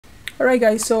Alright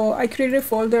guys, so I created a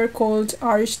folder called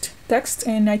arched text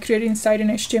and I created inside an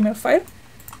HTML file.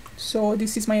 So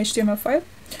this is my HTML file.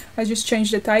 I just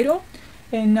changed the title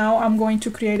and now I'm going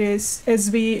to create a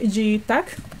SVG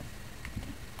tag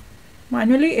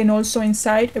manually and also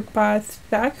inside a path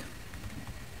tag.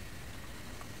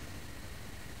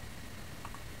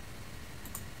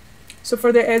 So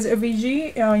for the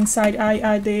SVG, inside I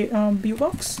add the view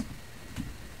box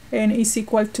and is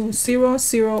equal to 0,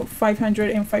 0, 500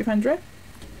 and 500.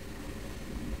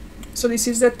 So this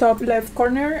is the top left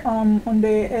corner on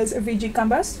the SVG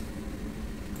canvas,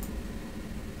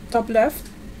 top left,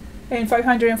 and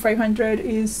 500 and 500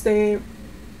 is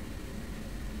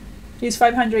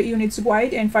 500 units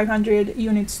wide and 500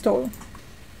 units tall.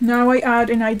 Now I add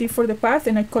an ID for the path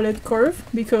and I call it curve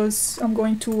because I'm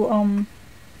going to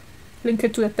link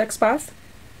it to the text path,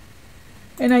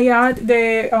 and I add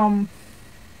the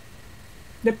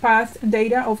path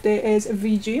data of the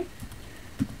SVG.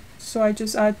 So I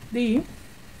just add D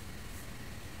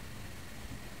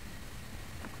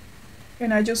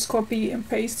and I just copy and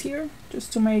paste here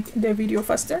just to make the video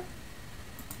faster.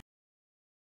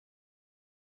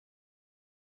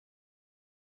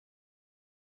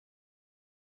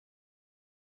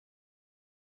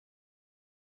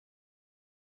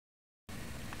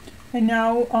 And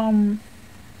now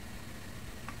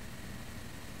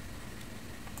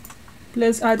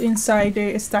let's add inside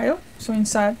the style. So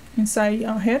inside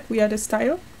head we add a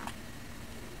style,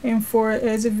 and for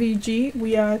SVG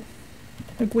we add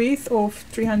a width of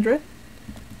 300.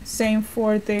 Same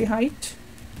for the height.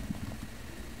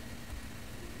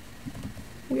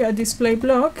 We add display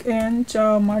block and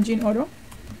margin auto.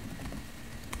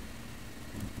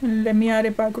 And let me add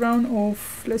a background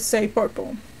of, let's say,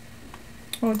 purple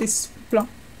or this plum.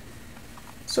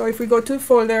 So if we go to the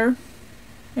folder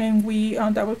and we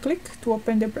double click to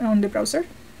open the browser,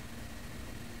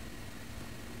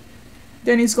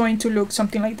 then it's going to look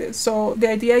something like this. So the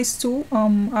idea is to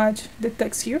add the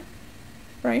text here,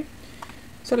 right?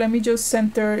 So let me just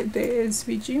center the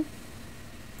SVG.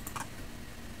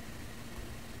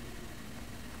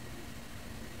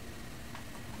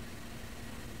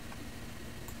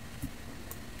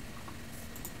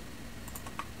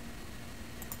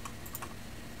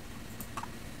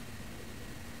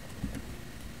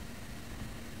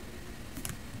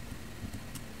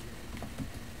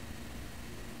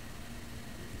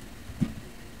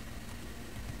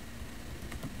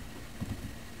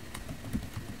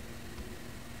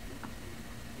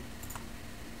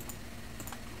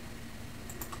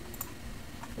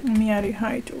 Let me add a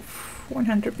height of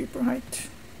 100 pixels per height,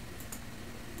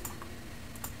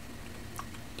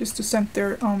 just to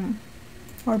center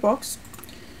our box.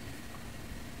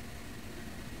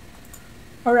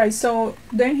 Alright, so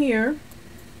then here,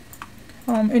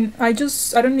 and I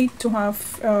don't need to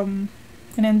have an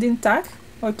ending tag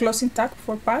or a closing tag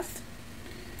for path.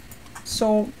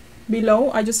 So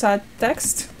below I just add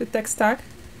text, the text tag,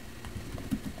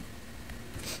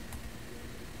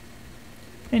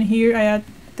 and here I add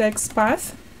text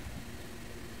path,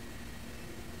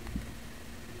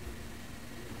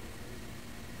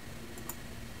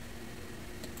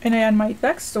 and I add my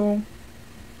text. So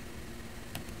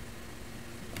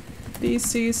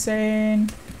this is an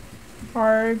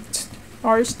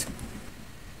arched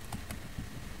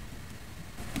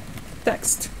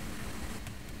text.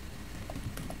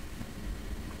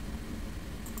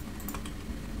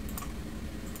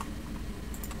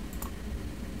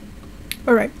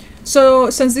 All right. So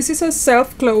since this is a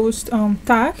self-closed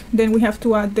tag, then we have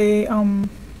to add the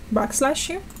backslash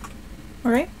here.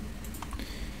 All right.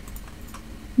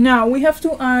 Now we have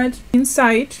to add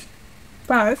inside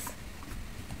path,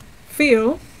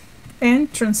 fill,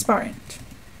 and transparent.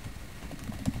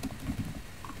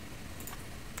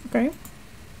 Okay.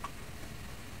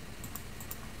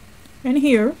 And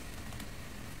here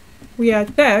we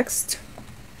add text,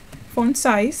 font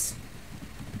size,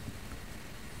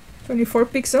 24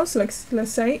 pixels,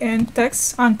 let's say, and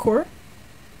text anchor,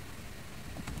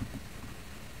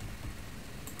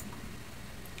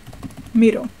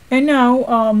 middle. And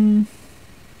now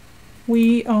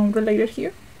we relate it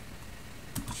here.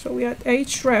 So we add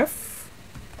href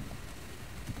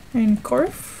and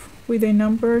curve with a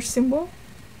number symbol,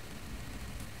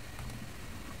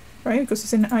 right? Because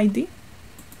it's an ID.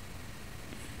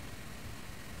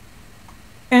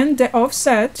 And the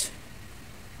offset,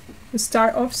 the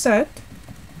start offset,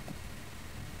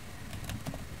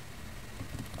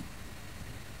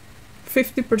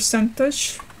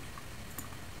 %.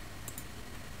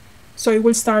 So it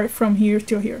will start from here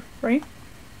till here, right?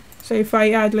 So if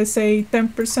I add, let's say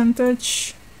 10%, then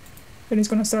it's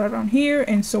gonna start around here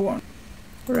and so on,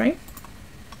 right?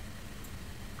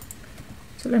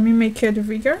 So let me make it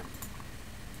bigger.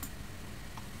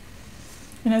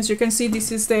 And as you can see,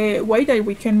 this is the way that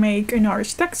we can make an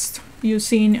arch text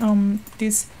using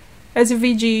this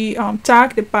SVG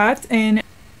tag, the path, and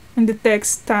the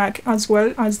text tag, as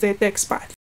well as the text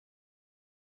path.